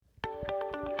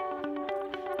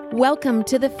Welcome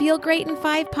to the Feel Great in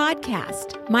 5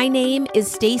 podcast. My name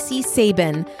is Stacy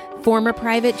Sabin, former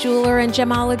private jeweler and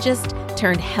gemologist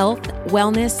turned health,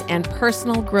 wellness, and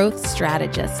personal growth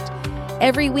strategist.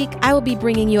 Every week, I will be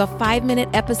bringing you a 5-minute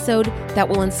episode that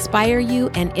will inspire you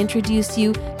and introduce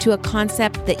you to a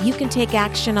concept that you can take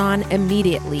action on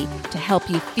immediately to help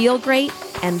you feel great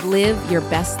and live your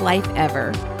best life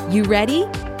ever. You ready?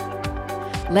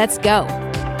 Let's go.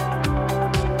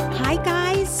 Hi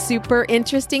guys, super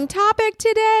interesting topic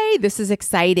today. This is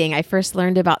exciting. I first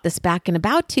learned about this back in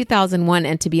about 2001,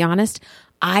 and to be honest,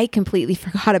 I completely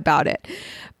forgot about it.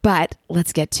 But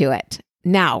let's get to it.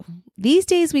 Now, these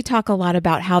days we talk a lot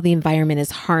about how the environment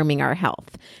is harming our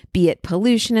health, be it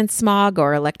pollution and smog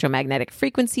or electromagnetic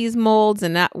frequencies, molds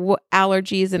and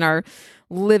allergies in our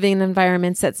living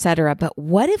environments, etc. But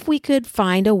what if we could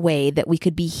find a way that we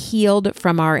could be healed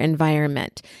from our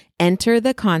environment? Enter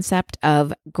the concept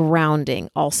of grounding,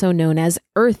 also known as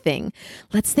earthing.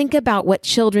 Let's think about what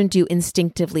children do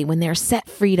instinctively when they're set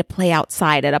free to play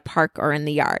outside at a park or in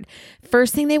the yard.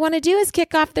 First thing they want to do is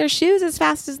kick off their shoes as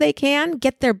fast as they can,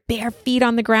 get their bare feet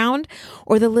on the ground,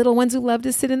 or the little ones who love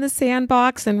to sit in the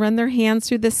sandbox and run their hands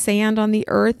through the sand on the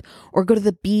earth, or go to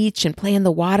the beach and play in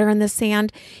the water and the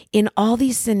sand. In all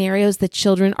these scenarios, the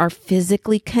children are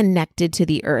physically connected to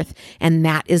the earth, and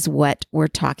that is what we're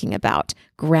talking about.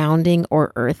 Grounding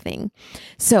or earthing.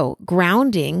 So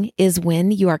grounding is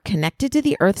when you are connected to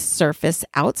the earth's surface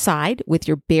outside with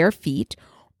your bare feet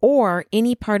or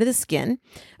any part of the skin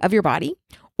of your body,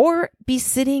 or be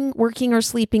sitting, working, or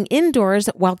sleeping indoors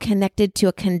while connected to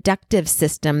a conductive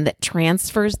system that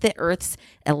transfers the earth's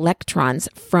electrons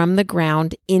from the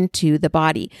ground into the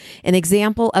body. An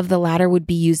example of the latter would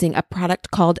be using a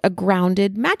product called a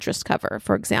grounded mattress cover,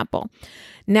 for example.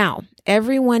 Now,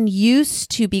 everyone used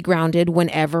to be grounded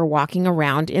whenever walking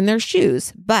around in their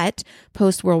shoes, but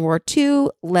post-World War II,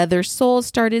 leather soles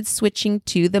started switching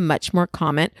to the much more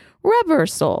common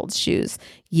rubber-soled shoes.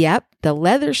 Yep, the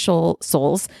leather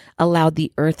soles allowed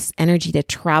the earth's energy to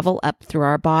travel up through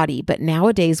our body, but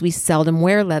nowadays we seldom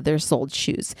wear leather-soled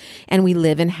shoes, and we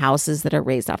live in houses that are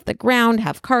raised off the ground,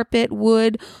 have carpet,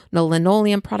 wood, no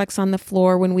linoleum products on the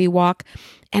floor when we walk,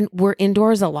 and we're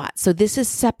indoors a lot. So this is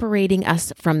separating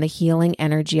us from the healing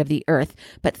energy of the earth.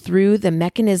 But through the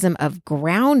mechanism of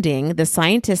grounding, the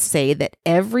scientists say that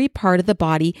every part of the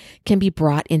body can be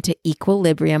brought into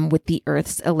equilibrium with the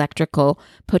earth's electrical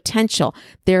potential,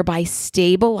 thereby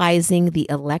stabilizing the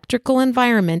electrical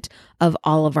environment of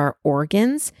all of our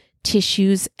organs,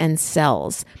 tissues, and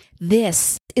cells.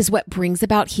 This is what brings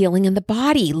about healing in the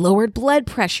body, lowered blood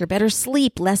pressure, better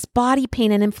sleep, less body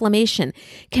pain and inflammation.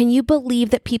 Can you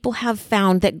believe that people have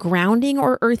found that grounding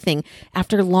or earthing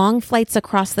after long flights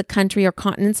across the country or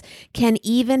continents can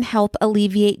even help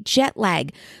alleviate jet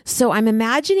lag? So I'm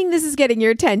imagining this is getting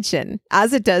your attention,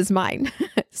 as it does mine.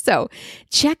 So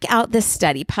check out this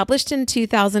study published in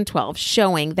 2012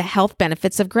 showing the health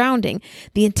benefits of grounding.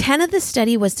 The intent of the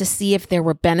study was to see if there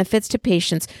were benefits to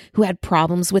patients who had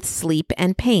problems with sleep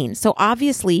and pain. So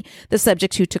obviously the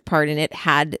subjects who took part in it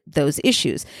had those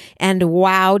issues. And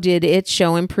wow, did it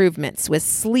show improvements. With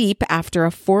sleep, after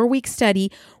a 4-week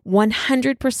study,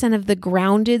 100% of the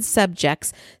grounded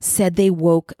subjects said they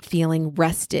woke feeling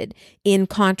rested, in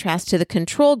contrast to the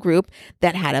control group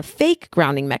that had a fake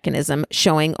grounding mechanism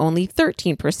showing only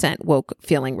 13% woke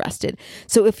feeling rested.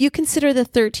 So if you consider the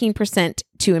 13%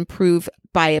 to improve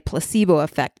by a placebo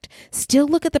effect, still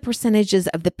look at the percentages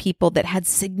of the people that had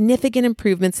significant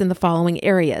improvements in the following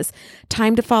areas.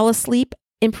 Time to fall asleep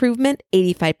improvement,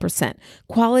 85%.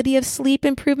 Quality of sleep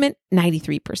improvement,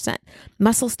 93%.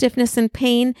 Muscle stiffness and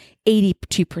pain,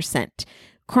 82%.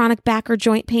 Chronic back or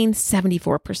joint pain,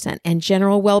 74%. And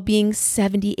general well-being,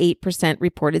 78%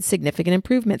 reported significant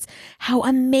improvements. How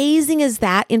amazing is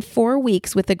that? In 4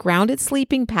 weeks with a grounded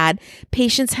sleeping pad,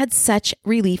 patients had such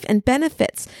relief and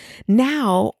benefits.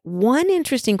 Now, one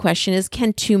interesting question is,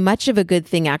 can too much of a good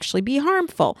thing actually be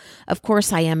harmful? Of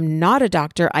course, I am not a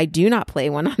doctor. I do not play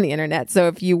one on the internet. So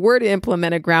if you were to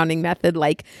implement a grounding method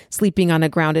like sleeping on a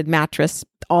grounded mattress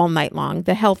all night long,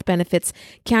 the health benefits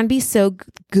can be so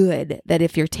good that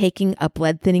if you're taking a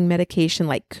blood thinning medication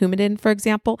like Coumadin, for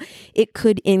example, it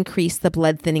could increase the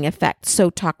blood thinning effect. So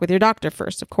talk with your doctor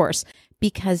first, of course,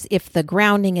 because if the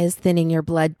grounding is thinning your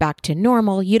blood back to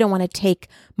normal, you don't want to take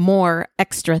more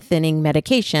extra thinning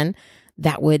medication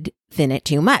that would thin it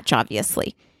too much,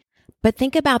 obviously. But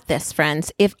think about this,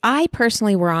 friends. If I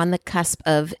personally were on the cusp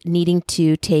of needing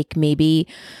to take maybe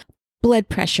blood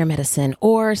pressure medicine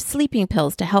or sleeping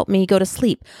pills to help me go to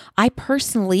sleep, I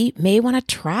personally may want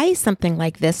to try something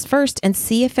like this first and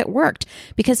see if it worked,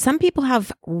 because some people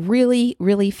have really,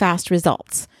 really fast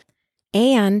results.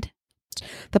 And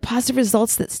the positive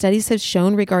results that studies have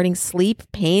shown regarding sleep,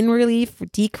 pain relief,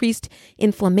 decreased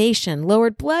inflammation,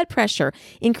 lowered blood pressure,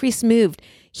 increased mood,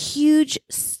 huge,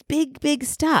 big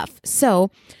stuff.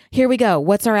 So here we go.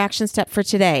 What's our action step for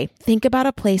today? Think about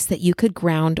a place that you could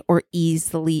ground or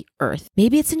easily earth.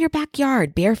 Maybe it's in your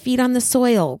backyard, bare feet on the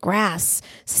soil, grass,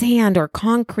 sand, or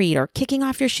concrete, or kicking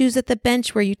off your shoes at the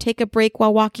bench where you take a break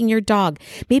while walking your dog.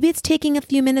 Maybe it's taking a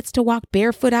few minutes to walk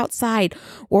barefoot outside,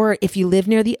 or if you live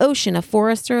near the ocean, a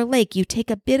forest, or a lake, you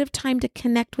take a bit of time to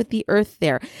connect with the earth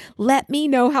there. Let me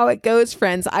know how it goes,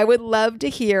 friends. I would love to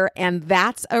hear. And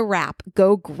that's a wrap.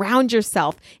 Go ground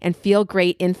yourself and feel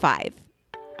great in 5.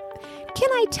 Can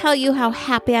I tell you how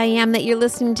happy I am that you're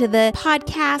listening to the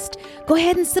podcast? Go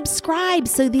ahead and subscribe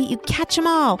so that you catch them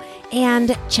all.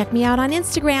 And check me out on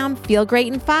Instagram, Feel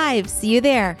Great in 5. See you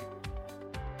there.